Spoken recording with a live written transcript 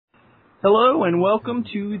Hello and welcome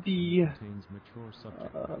to the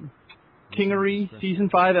Kingery Season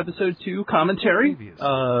 5, Episode 2 commentary.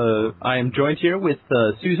 I am joined here with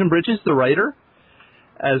Susan Bridges, the writer,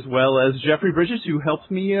 as well as Jeffrey Bridges, who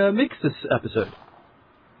helped me mix this episode.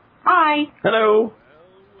 Hi. Hello.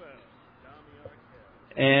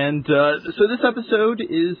 And so this episode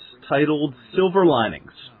is titled Silver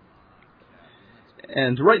Linings.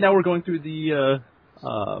 And right now we're going through the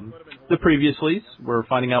previouslys. We're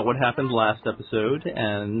finding out what happened last episode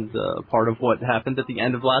and part of what happened at the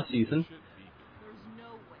end of last season.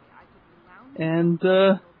 And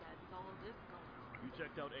Are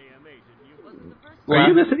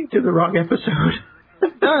you listening to the wrong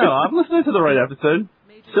episode? no, I'm listening to the right episode.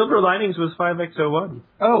 Silver Linings was 5X01.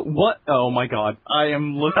 Oh, what? Oh my God. I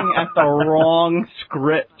am looking at the wrong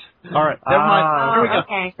script. Alright, never mind. Here we go.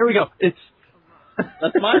 Okay. Here we go.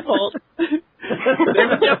 That's my fault. The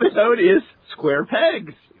name of the episode is Square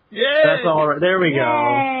Pegs. Yay! That's all right. There we go.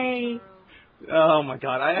 Yay. Oh my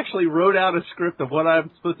God. I actually wrote out a script of what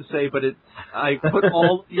I'm supposed to say, but I put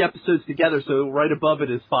all the episodes together, so right above it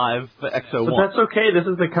is 5X01. But that's okay. This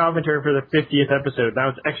is the commentary for the 50th episode. Now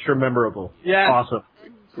it's extra memorable. Yeah. Awesome.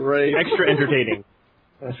 Great. Extra entertaining.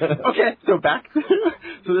 Okay, so back.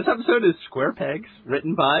 So this episode is Square Pegs,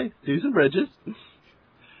 written by Susan Bridges.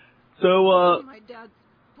 So, my dad's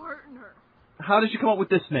partner. how did you come up with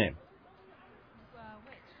this name?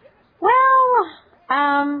 Well,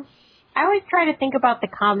 I always try to think about the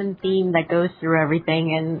common theme that goes through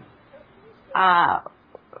everything, and I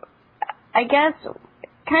guess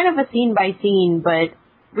kind of a scene by scene, but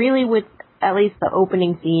really with at least the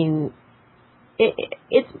opening scene,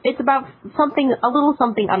 it's about a little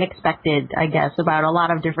something unexpected, I guess, about a lot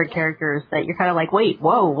of different characters that you're kind of like, wait,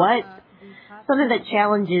 whoa, what? Something that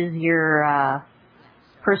challenges your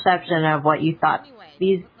perception of what you thought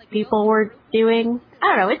these people were doing.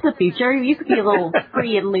 I don't know, it's the future. You could be a little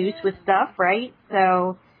free and loose with stuff, right?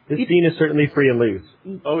 So This scene is certainly free and loose.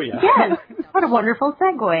 Oh, yeah. yes, what a wonderful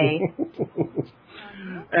segue.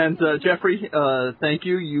 And, Jeffrey, thank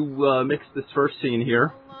you. You mixed this first scene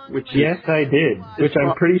here, which Yes, I did. Which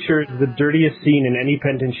I'm pretty sure is the dirtiest scene in any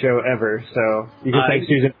Penton show ever, so you can thank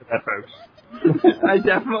Susan for that, folks. I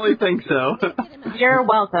definitely think so. You're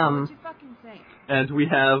welcome. And we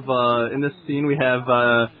have, in this scene, we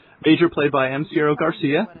have Major played by M. Sierra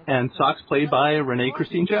Garcia and Sox played by Renee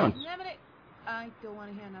Christine Jones. I don't want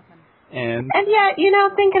to hear nothing. And yeah,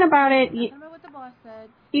 thinking about it, Remember what the boss said.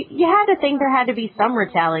 you had to think there had to be some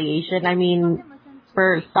retaliation. I mean,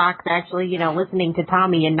 for Sox actually, listening to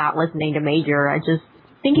Tommy and not listening to Major. I just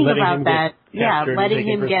thinking Letting about him that. get Yeah, captured letting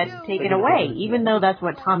and him get taken away, even though that's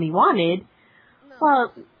what Tommy wanted.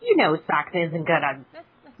 Well, Sox isn't gonna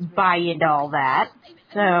buy into all that.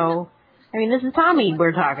 So, I mean, this is Tommy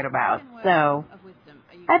we're talking about. So,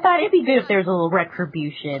 I thought it'd be good if there's a little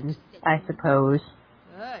retribution, I suppose.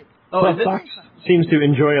 Good. oh, Well, is it? Fox seems to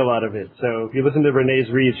enjoy a lot of it, so if you listen to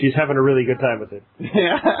Renee's reads, she's having a really good time with it.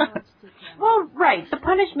 Yeah. Well, right. The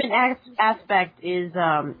punishment aspect is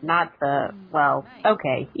not the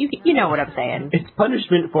okay. You know what I'm saying. It's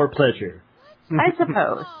punishment for pleasure. I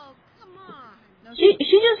suppose. Oh, come on. No, She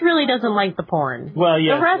just really doesn't like the porn. Well,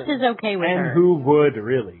 yes. The rest is okay with her. And who would,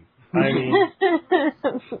 really? I mean,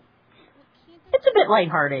 It's a bit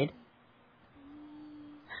lighthearted.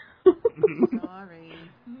 sorry.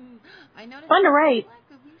 I noticed Fun to write.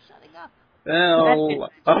 lack of you shutting up. Well,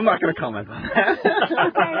 I'm not going to comment on that.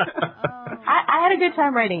 Okay. Oh, I had a good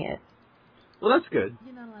time writing it. Well, that's good.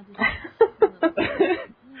 you're not allowed to do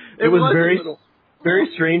that. it was a very, little- very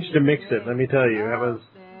strange to mix it, let me tell you. That was,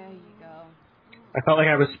 There you go. I felt like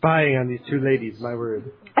I was spying on these two ladies, my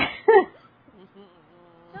word.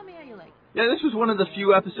 Tell me how you like it. Yeah, this was one of the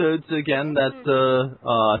few episodes, again,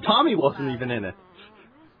 that Tommy wasn't even in it.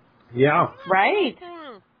 Yeah. Right.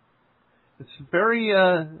 It's very,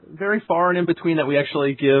 very far and in between that we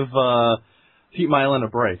actually give Pete Mylan a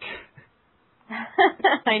break.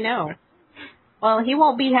 I know. Well, he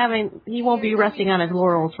won't be resting on his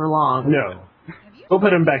laurels for long. No. We'll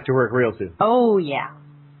put him back to work real soon. Oh, yeah.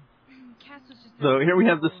 So here we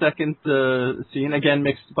have the second scene, again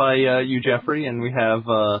mixed by you, Jeffrey, and we have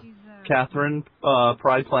Catherine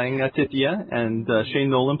Pride playing Tithia and Shane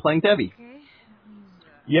Nolan playing Debbie.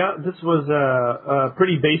 Yeah, this was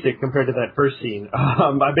pretty basic compared to that first scene.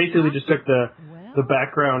 I basically just took the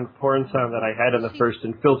background porn sound that I had in the first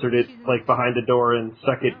and filtered it like behind the door and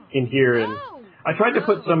stuck it in here, and I tried to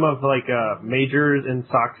put some of like Major's and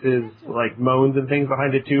Sox's like moans and things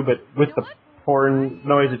behind it too, but with the porn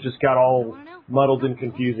noise it just got all muddled and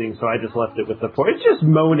confusing, so I just left it with the porn. It's just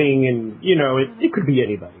moaning, and it could be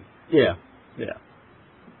anybody. Yeah.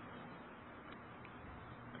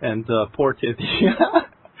 And poor Titty. She's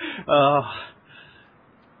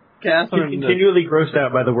Catherine... continually grossed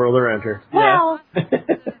out by the world around her. Well, Yeah.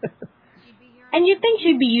 and you'd think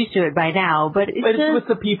she'd be used to it by now, but it's But just... it's with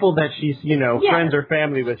the people that she's, Yeah. friends or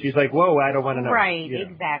family with. She's like, whoa, I don't want to know. Right, You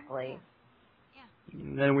know. exactly.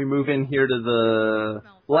 And then we move in here to the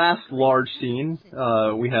last large scene.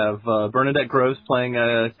 We have Bernadette Groves playing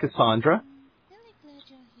Cassandra.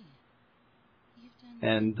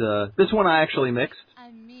 And this one I actually mixed.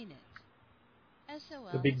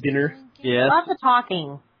 The big dinner. Yes. Lots of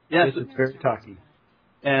talking. Yes. It's very talky.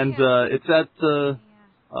 And it's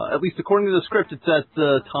at least according to the script, it's at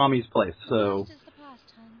Tommy's place. So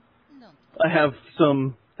I have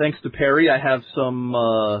some, thanks to Perry, I have some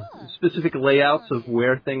specific layouts of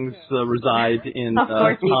where things reside in Of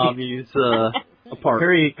course he did. Tommy's apartment.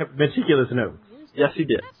 Very meticulous notes. Yes, he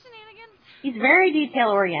did. He's very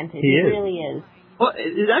detail-oriented. He is. Really is. Well,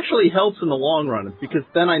 it actually helps in the long run because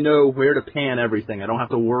then I know where to pan everything. I don't have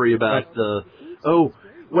to worry about,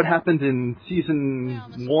 what happened in season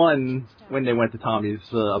 1 when they went to Tommy's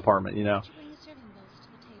apartment,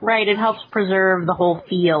 Right, it helps preserve the whole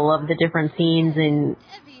feel of the different scenes, and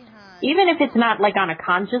even if it's not like on a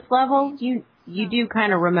conscious level, you do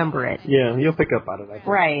kind of remember it. Yeah, you'll pick up on it, I think.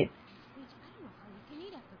 Right.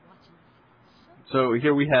 So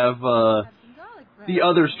here we have the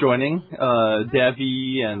others joining,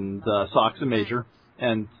 Devi and Sox and Major,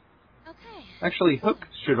 and actually Hook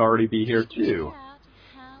should already be here too.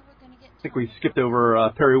 I think we skipped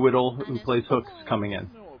over Perry Whittle, who plays Hook's, coming in.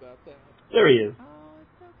 There he is.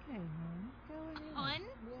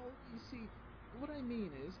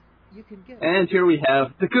 And here we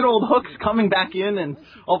have the good old Hooks coming back in, and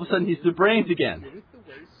all of a sudden he's the brains again.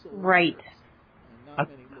 Right.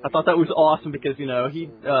 I thought that was awesome because, he,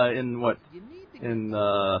 in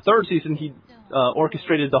third season, he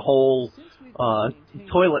orchestrated the whole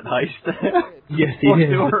toilet heist. Yes, he did.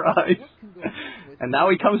 Sewer heist. And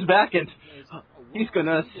now he comes back and he's going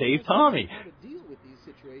to save Tommy.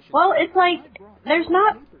 Well, it's like, there's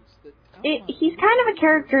not... he's kind of a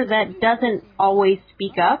character that doesn't always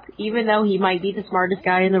speak up, even though he might be the smartest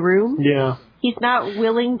guy in the room. Yeah. He's not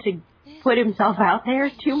willing to put himself out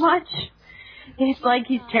there too much. It's like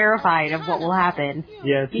he's terrified of what will happen.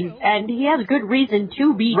 Yes. And he has good reason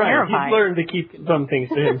to be terrified. He's learned to keep some things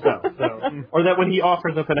to himself. So. Or that when he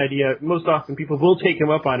offers up an idea, most often people will take him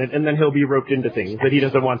up on it, and then he'll be roped into things that he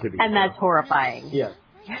doesn't want to be. And that's horrifying. Yes.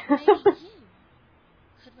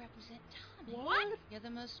 What? You're the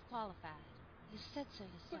most qualified. You said so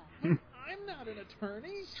yourself. I'm not an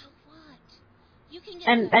attorney. So what? You can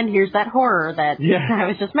get And here's that horror that Yeah. I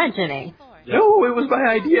was just mentioning. No, it was my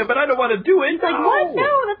idea, but I don't want to do it. It's like, what? No,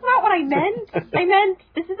 that's not what I meant. I meant,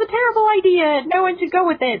 this is a terrible idea. No one should go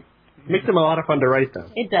with it. Makes him a lot of fun to write, though.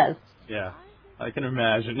 It does. Yeah, I can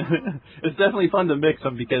imagine. It's definitely fun to mix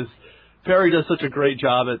them because Perry does such a great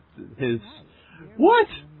job at his... What?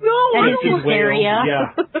 No, And I his don't... hysteria.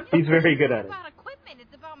 Yeah, he's very good at it. It's about equipment.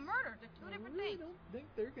 It's about murder. They're two different I things. don't think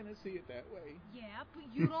they're going to see it that way. Yeah, but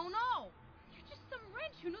you don't know. You're just some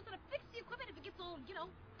wrench who knows how to fix the equipment if it gets all,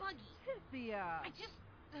 buggy. I just...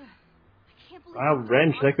 I can't believe... Wow,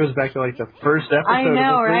 wrench. That goes back to, like, the first episode I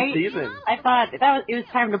know, of the right? first season. I thought it was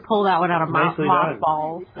time to pull that one out of Nicely done.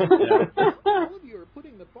 mothballs. All of you are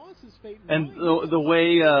putting the boss's fate in And mind. the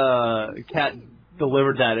way Kat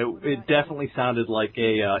delivered that, it definitely sounded like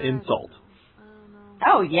a insult.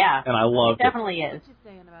 Oh, yeah. And I loved It definitely is. What you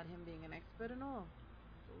saying about him being an expert and all?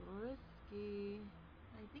 It's a little risky.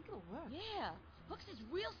 I think it'll work. Yeah, Hooks is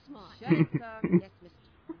real smart. Shut it, Doc. Yes, mister.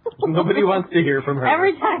 Nobody wants to hear from her.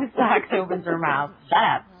 Every time Sox opens her mouth, shut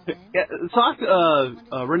up. Yeah, Sock,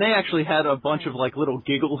 Renee actually had a bunch of like little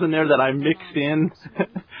giggles in there that I mixed in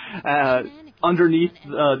underneath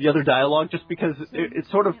the other dialogue, just because it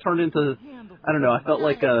sort of turned into, I don't know, I felt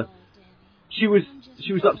like she was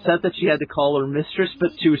upset that she had to call her mistress,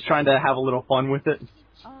 but she was trying to have a little fun with it.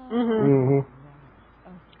 Mm-hmm.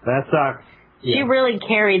 That sucks. She really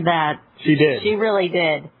carried that. She did. She really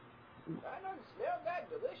did.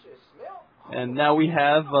 And now we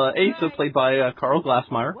have Asa, played by Carl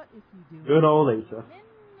Glassmeyer, Good old Asa.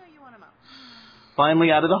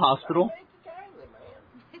 finally out of the hospital.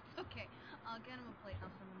 It's okay. I'll get him a plate.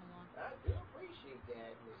 I'll send him along. I do appreciate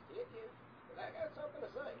that, Miss Kitty, but I got something to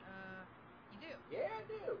say. You do? Yeah, I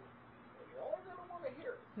do. And you're all going to want to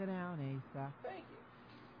hear it. Sit down, Asa. Thank you.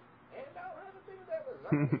 And I'll have a bit of that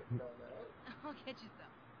lasagna if you don't mind. I'll get you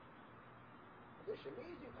some. The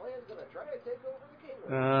Shimizu clan's going to try to take over the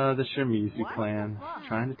kingdom. The Shimizu clan,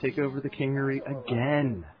 trying to take over the Kingery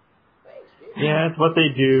again. Thanks, kid. Yeah, that's what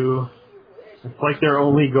they do. Wish It's like their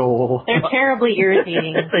only goal. They're terribly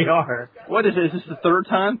irritating. They are. What is it? Is this the third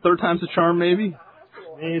time? Third time's a charm, maybe?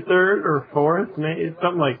 Maybe third or fourth, maybe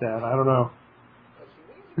something like that. I don't know.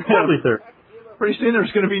 Probably third. Pretty soon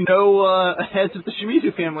there's going to be no heads of the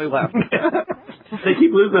Shimizu family left. They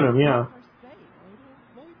keep losing them, yeah.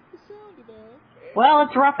 Well,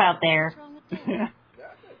 it's rough out there.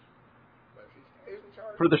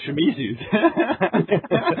 For the Shimizus.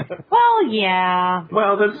 Well, yeah.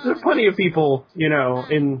 Well, there's plenty of people,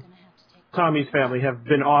 in Tommy's family have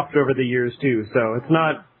been offed over the years, too, so it's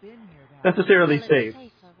not necessarily safe.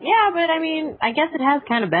 Yeah, but I guess it has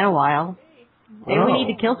kind of been a while. Maybe we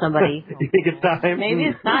need to kill somebody. You think it's time? Maybe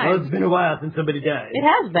it's time. Well, it's been a while since somebody died. It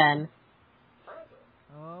has been.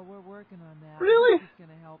 Oh, we're working on that. Really? It's going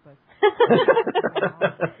to help us.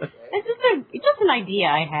 It's just an idea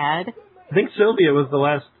I had. I think Sylvia was the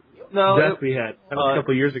last death we had. That was a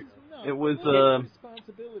couple years ago. It was,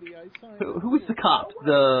 who was the cop?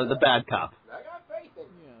 The bad cop.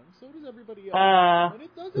 So does everybody else.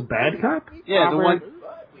 The bad cop? Yeah, Robert.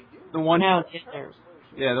 the one No,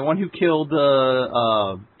 the one who killed,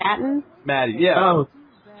 Patton? Maddie. Yeah. Oh.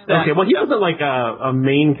 Okay, well, he wasn't like a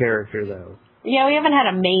main character, though. Yeah, we haven't had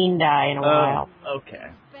a main die in a while.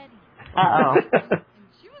 Okay. Uh-oh.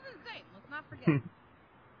 She was insane. Let's not forget.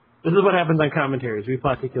 This is what happens on commentaries. We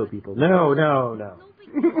plot to kill people. No. Everybody's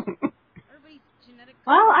genetic.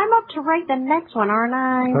 Well, I'm up to write the next one, aren't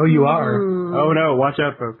I? Oh, you are. Oh, no. Watch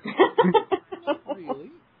out, folks.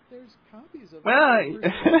 Really? There's copies of Well,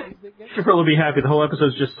 Christopher will be happy. The whole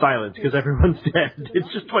episode's just silence because everyone's dead.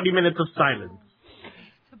 It's just 20 minutes of silence.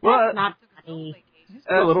 That's not funny. It's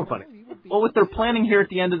a little funny. well, what they're planning here at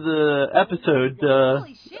the end of the episode,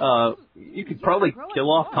 you could probably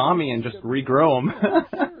kill off Tommy and just regrow him. Sure,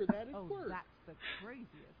 that is worse. That's the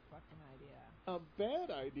craziest fucking idea. A bad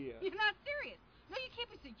idea. You're not serious. No, you can't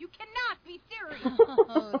be serious. You cannot be serious.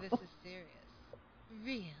 Oh, this is serious.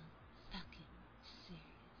 Real fucking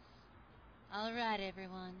serious. All right,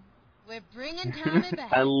 everyone. We're bringing Tommy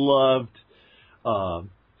back. I loved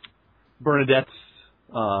Bernadette's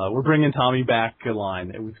 "We're bringing Tommy back"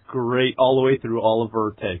 line. It was great all the way through all of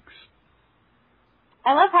her takes.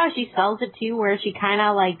 I love how she sells it too, where she kind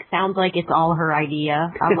of sounds like it's all her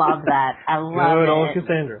idea. I love that. I love Good old it.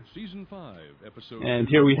 Cassandra. Season 5, episode And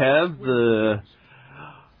here we have the.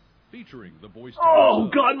 featuring the voice. Oh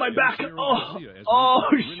God, my back! Shit!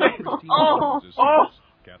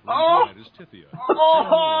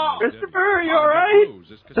 Oh, Christopher, are you all right?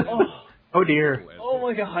 Oh dear. Oh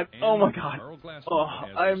my God! Oh my God! Oh,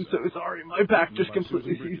 I am so sorry. My back just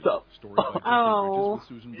completely seized up. Oh.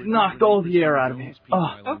 It knocked all the air out of me.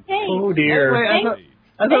 Oh, Okay. Oh dear. anyway,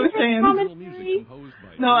 as I was saying,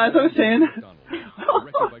 as I was saying,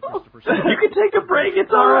 you can take a break.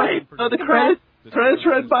 It's all right. The credits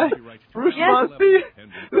read by Bruce Mosby.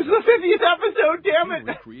 This is the 50th episode. Damn it!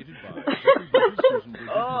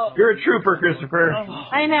 You're a trooper, Christopher.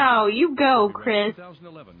 I know. You go, Chris.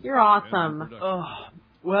 You're awesome.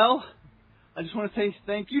 Well, I just want to say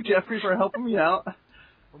thank you, Jeffrey, for helping me out.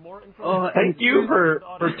 Thank you for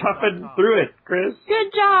toughing through it, Chris.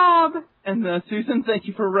 Good job. And Susan, thank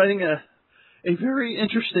you for writing a very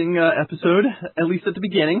interesting episode, at least at the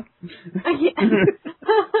beginning.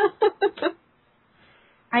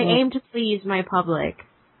 I aim to please my public.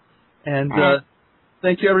 And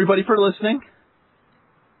thank you, everybody, for listening.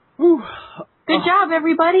 Whew. Good job,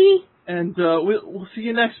 everybody. And we'll see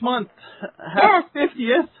you next month. Yes.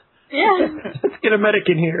 50th. Yeah. Let's get a medic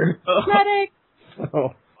in here. Medic.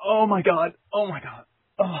 Oh. Oh my God. Oh my God.